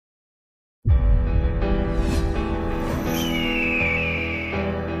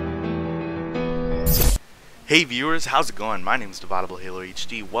Hey viewers, how's it going? My name is DividableHalo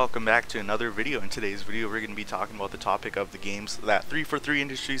HD. Welcome back to another video. In today's video, we're going to be talking about the topic of the games that 343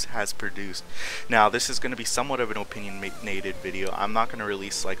 Industries has produced. Now, this is going to be somewhat of an opinionated video. I'm not going to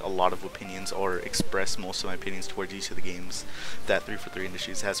release like a lot of opinions or express most of my opinions towards each of the games that 343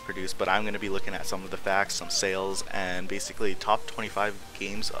 Industries has produced, but I'm going to be looking at some of the facts, some sales, and basically top 25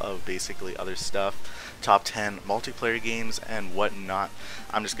 games of basically other stuff, top 10 multiplayer games, and whatnot.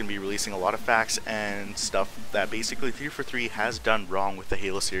 I'm just going to be releasing a lot of facts and stuff that basically 343 has done wrong with the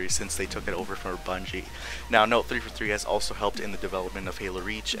Halo series since they took it over from Bungie. Now note, 343 has also helped in the development of Halo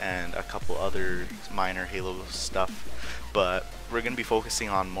Reach and a couple other minor Halo stuff, but we're going to be focusing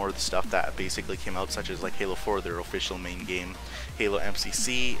on more of the stuff that basically came out, such as like Halo 4, their official main game, Halo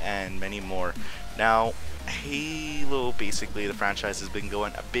MCC, and many more. Now Halo, basically the franchise has been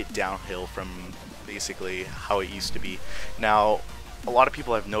going a bit downhill from basically how it used to be. Now a lot of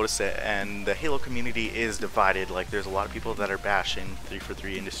people have noticed it, and the Halo community is divided. Like, there's a lot of people that are bashing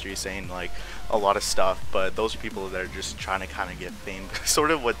 343 Industries, saying like a lot of stuff, but those are people that are just trying to kind of get fame, sort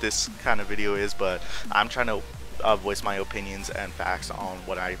of what this kind of video is. But I'm trying to voice my opinions and facts on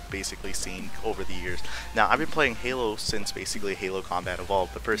what I've basically seen over the years. Now, I've been playing Halo since basically Halo Combat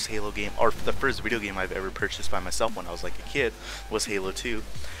Evolved. The first Halo game, or the first video game I've ever purchased by myself when I was like a kid, was Halo 2.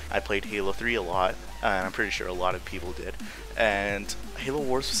 I played Halo 3 a lot, and I'm pretty sure a lot of people did. And Halo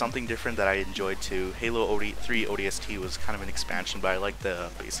Wars was something different that I enjoyed too. Halo 3 ODST was kind of an expansion, but I like the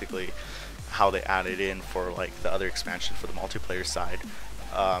basically how they added in for like the other expansion for the multiplayer side.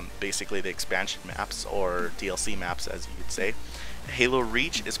 Basically the expansion maps, or DLC maps as you could say. Halo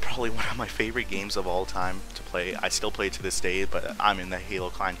Reach is probably one of my favorite games of all time to play. I still play it to this day, but I'm in the Halo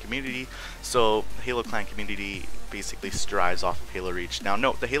Clan community, so Halo Clan community basically strives off of Halo Reach. Now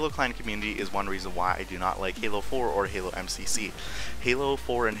note, the Halo Clan community is one reason why I do not like Halo 4 or Halo MCC. Halo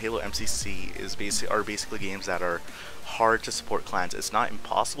 4 and Halo MCC are basically games that are hard to support clans. It's not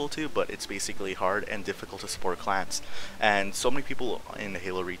impossible to, but it's basically hard and difficult to support clans. And so many people in the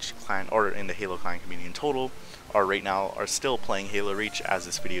Halo Reach clan, or in the Halo Clan community in total, are still playing Halo Reach as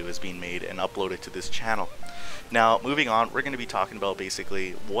this video is being made and uploaded to this channel. Now, moving on, we're going to be talking about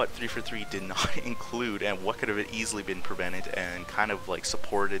basically what 343 did not include and what could have easily been prevented and kind of like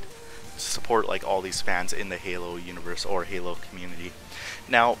support like all these fans in the Halo universe or Halo community.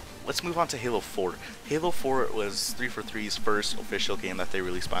 Now, let's move on to Halo 4. Halo 4 was 343's first official game that they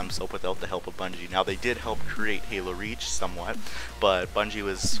released by themselves without the help of Bungie. Now, they did help create Halo Reach somewhat, but Bungie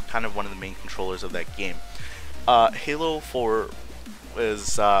was kind of one of the main controllers of that game. Halo 4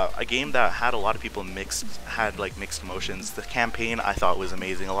 was a game that had a lot of people mixed emotions. The campaign I thought was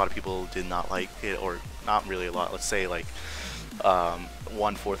amazing. A lot of people did not like it, or not really a lot. Let's say like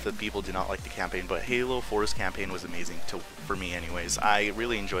 1/4 of people did not like the campaign, but Halo 4's campaign was amazing for me anyways. I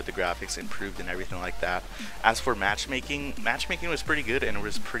really enjoyed the graphics, improved and everything like that. As for matchmaking was pretty good and it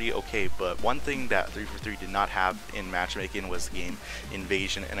was pretty okay, but one thing that 343 did not have in matchmaking was the game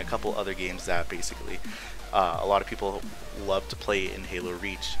Invasion and a couple other games that basically a lot of people love to play in Halo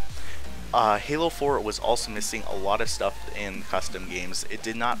Reach. Halo 4 was also missing a lot of stuff in custom games. It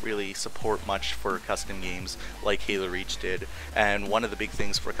did not really support much for custom games like Halo Reach did, and one of the big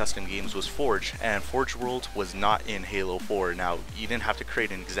things for custom games was Forge, and Forge World was not in Halo 4. Now, you didn't have to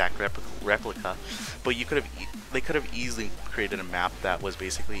create an exact replica, but they could have easily created a map that was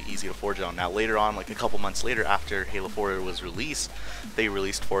basically easy to forge on. Now later on, like a couple months later after Halo 4 was released, they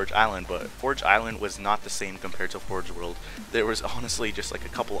released Forge Island, but Forge Island was not the same compared to Forge World. There was honestly just like a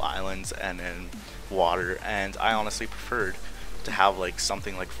couple islands and then water, and I honestly preferred to have like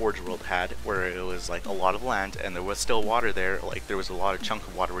something like Forge World had, where it was like a lot of land and there was still water there. Like there was a lot of chunk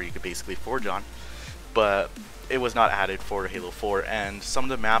of water where you could basically forge on, but it was not added for Halo 4, and some of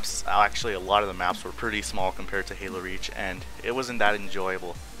the maps, actually a lot of the maps were pretty small compared to Halo Reach, and it wasn't that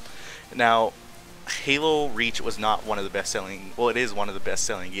enjoyable. Now, Halo Reach was not one of the best-selling, well, it is one of the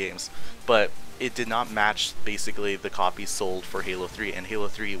best-selling games, but it did not match basically the copies sold for Halo 3, and Halo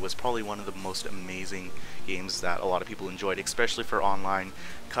 3 was probably one of the most amazing games that a lot of people enjoyed, especially for online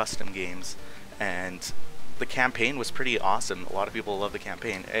custom games. And the campaign was pretty awesome. A lot of people loved the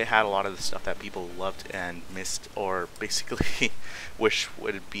campaign. It had a lot of the stuff that people loved and missed, or basically wish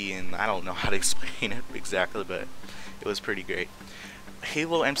would be in. I don't know how to explain it exactly, but it was pretty great.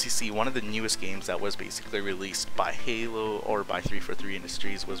 Halo MCC, one of the newest games that was basically released by Halo or by 343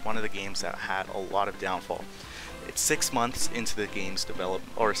 Industries, was one of the games that had a lot of downfall. It's 6 months into the game's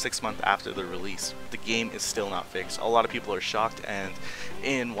development, or 6 months after the release. The game is still not fixed. A lot of people are shocked, and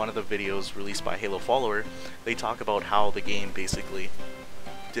in one of the videos released by Halo Follower, they talk about how the game basically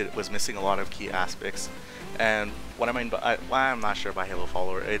was missing a lot of key aspects. And what I mean by I'm not sure by Halo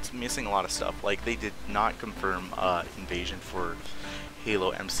follower, it's missing a lot of stuff. Like, they did not confirm invasion for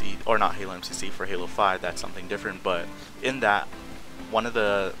Halo MC, or not Halo MCC, for Halo 5. That's something different. But in that, one of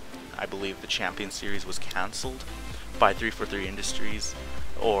the, I believe the Champion series was cancelled by 343 Industries,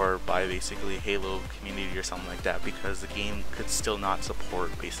 or by basically Halo community or something like that, because the game could still not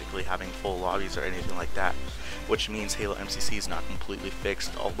support basically having full lobbies or anything like that, which means Halo MCC is not completely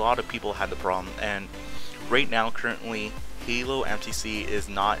fixed. A lot of people had the problem, and right now currently Halo MCC is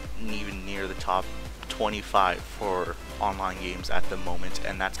not even near the top 25 for online games at the moment,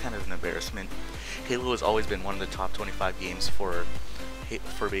 and that's kind of an embarrassment. Halo has always been one of the top 25 games for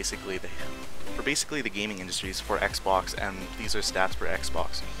basically the gaming industries for Xbox, and these are stats for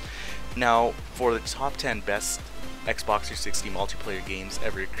Xbox. Now, for the top 10 best Xbox 360 multiplayer games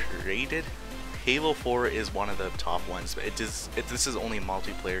ever created, Halo 4 is one of the top ones. But this is only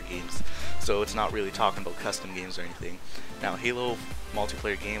multiplayer games, so it's not really talking about custom games or anything. Now, Halo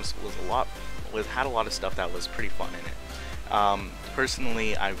multiplayer games had a lot of stuff that was pretty fun in it.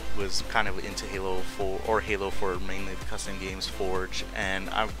 Personally, I was kind of into Halo 4, mainly the custom games, Forge, and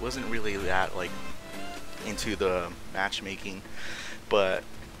I wasn't really that into the matchmaking, but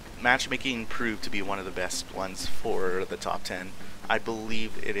matchmaking proved to be one of the best ones for the top 10. I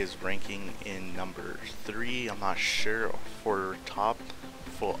believe it is ranking in number 3, I'm not sure,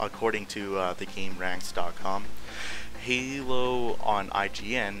 according to thegameranks.com. Halo on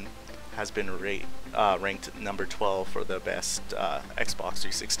IGN has been ranked number 12 for the best Xbox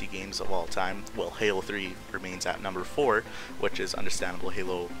 360 games of all time. Well, Halo 3 remains at number 4, which is understandable.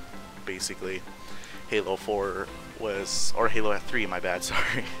 Halo 4 was, or Halo 3, my bad,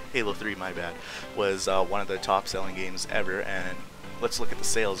 sorry, Halo 3, my bad, was one of the top selling games ever. And let's look at the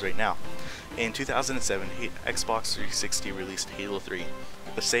sales right now. In 2007, Xbox 360 released Halo 3.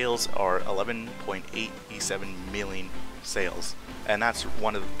 The sales are 11.87 million sales, and that's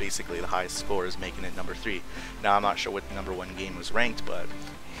one of basically the highest scores, making it number 3. Now, I'm not sure what the number 1 game was ranked, but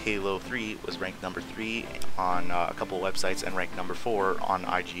Halo 3 was ranked number 3 on a couple websites and ranked number 4 on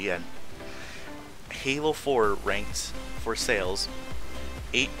IGN. Halo 4 ranked for sales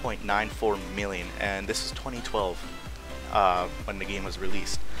 8.94 million, and this is 2012 when the game was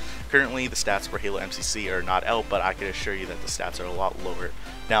released. Currently, the stats for Halo MCC are not out, but I can assure you that the stats are a lot lower.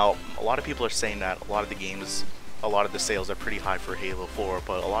 Now, a lot of people are saying that a lot of the sales are pretty high for Halo 4,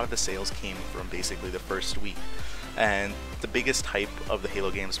 but a lot of the sales came from basically the first week. And the biggest hype of the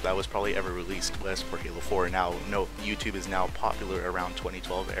Halo games that was probably ever released was for Halo 4. Now, no, YouTube is now popular around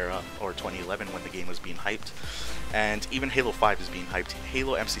 2012 era, or 2011 when the game was being hyped. And even Halo 5 is being hyped.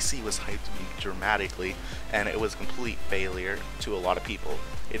 Halo MCC was hyped dramatically, and it was a complete failure to a lot of people.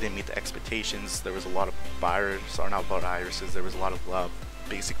 It didn't meet the expectations. There was a lot of there was a lot of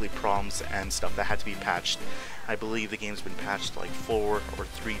basically problems and stuff that had to be patched. I believe the game's been patched like 4 or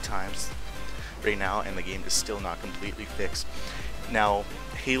 3 times right now, and the game is still not completely fixed. Now,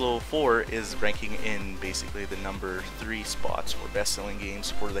 Halo 4 is ranking in basically the number 3 spots for best-selling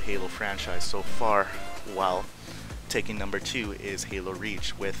games for the Halo franchise so far, while taking number 2 is Halo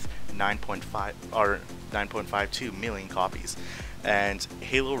Reach with 9.52 million copies. And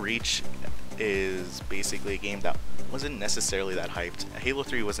Halo Reach is basically a game that wasn't necessarily that hyped. Halo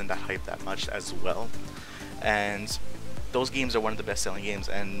 3 wasn't that hyped that much as well, and those games are one of the best selling games,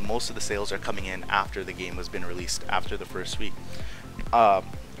 and most of the sales are coming in after the game has been released, after the first week. I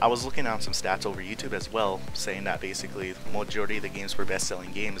was looking at some stats over YouTube as well, saying that basically the majority of the games for best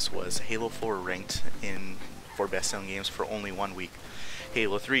selling games was Halo 4 ranked in for best selling games for only 1 week,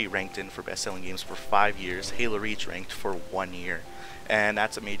 Halo 3 ranked in for best selling games for 5 years, Halo Reach ranked for 1 year. And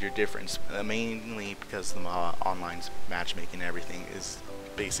that's a major difference, mainly because the online matchmaking and everything is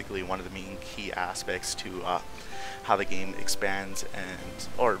basically one of the main key aspects to how the game expands,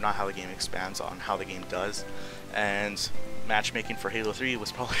 or not how the game expands, on how the game does. And matchmaking for Halo 3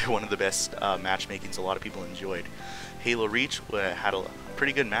 was probably one of the best matchmakings a lot of people enjoyed. Halo Reach had a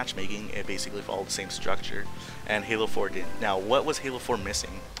pretty good matchmaking. It basically followed the same structure, and Halo 4 didn't. Now, what was Halo 4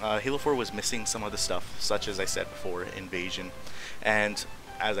 missing? Halo 4 was missing some of the stuff, such as I said before, Invasion, and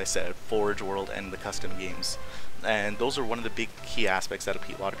as I said, Forge World and the custom games. And those are one of the big key aspects that a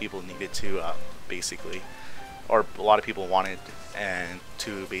lot of people needed to basically, or a lot of people wanted and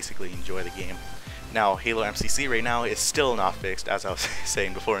to basically enjoy the game. Now, Halo MCC right now is still not fixed, as I was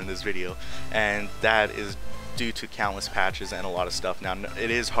saying before in this video, and that is due to countless patches and a lot of stuff. Now,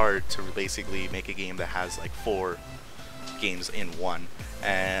 it is hard to basically make a game that has like 4 games in one,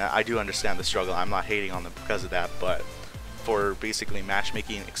 and I do understand the struggle. I'm not hating on them because of that, but for basically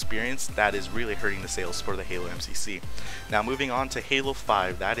matchmaking experience, that is really hurting the sales for the Halo MCC. Now moving on to Halo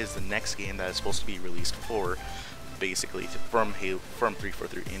 5, that is the next game that is supposed to be released for basically from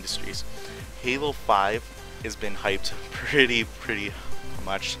 343 Industries. Halo 5 has been hyped pretty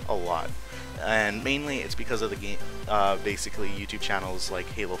much a lot, and mainly it's because of the game, basically YouTube channels like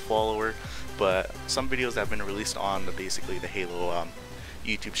Halo Follower, but some videos that have been released on basically the Halo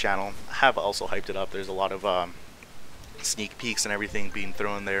YouTube channel have also hyped it up. There's a lot of sneak peeks and everything being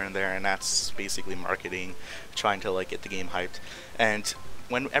thrown there, and that's basically marketing, trying to like get the game hyped. And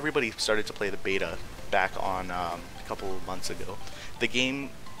when everybody started to play the beta back on a couple of months ago, the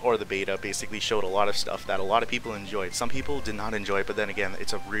game or the beta basically showed a lot of stuff that a lot of people enjoyed. Some people did not enjoy it, but then again,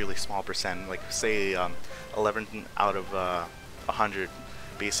 it's a really small percent. Like say 11 out of 100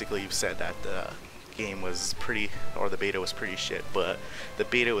 basically said that the game was pretty, or the beta was pretty shit, but the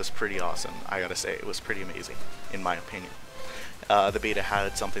beta was pretty awesome. I gotta say, it was pretty amazing in my opinion. The beta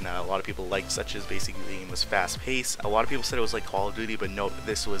had something that a lot of people liked, such as basically the game was fast paced. A lot of people said it was like Call of Duty, but no,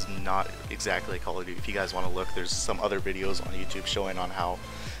 this was not exactly Call of Duty. If you guys want to look, there's some other videos on YouTube showing on how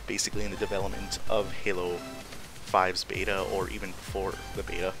basically in the development of Halo 5's beta, or even before the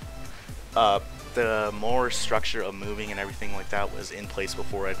beta, the more structure of moving and everything like that was in place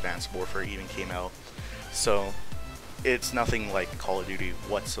before Advanced Warfare even came out. So it's nothing like Call of Duty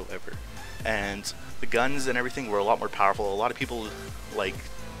whatsoever. And the guns and everything were a lot more powerful. A lot of people like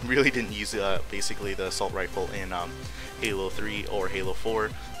really didn't use basically the assault rifle in Halo 3 or Halo 4,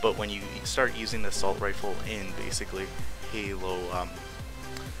 but when you start using the assault rifle in basically Halo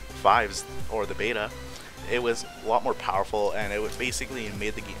 5's or the beta, it was a lot more powerful, and it was basically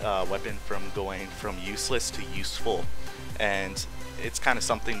made the weapon from going from useless to useful. And it's kind of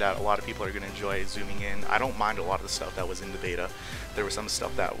something that a lot of people are going to enjoy zooming in. I don't mind a lot of the stuff that was in the beta. There was some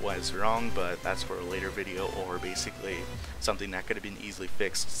stuff that was wrong, but that's for a later video, or basically something that could have been easily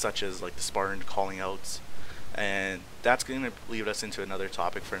fixed, such as like the Spartan calling outs. And that's going to lead us into another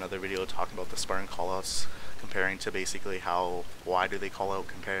topic for another video, talking about the Spartan callouts, comparing to basically why do they call out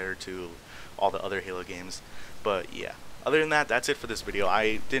compared to all the other Halo games. But yeah, other than that, that's it for this video.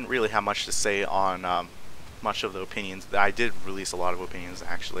 I didn't really have much to say on much of the opinions. I did release a lot of opinions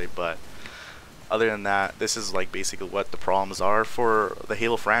actually, but other than that, this is like basically what the problems are for the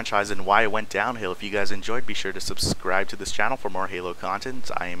Halo franchise and why it went downhill. If you guys enjoyed, be sure to subscribe to this channel for more Halo content.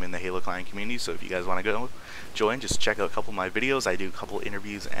 I am in the Halo Client community, so if you guys want to go join, just check out a couple of my videos. I do a couple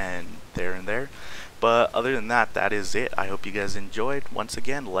interviews and there. But other than that, that is it. I hope you guys enjoyed. Once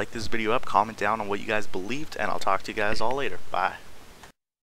again, like this video up, comment down on what you guys believed, and I'll talk to you guys all later. Bye.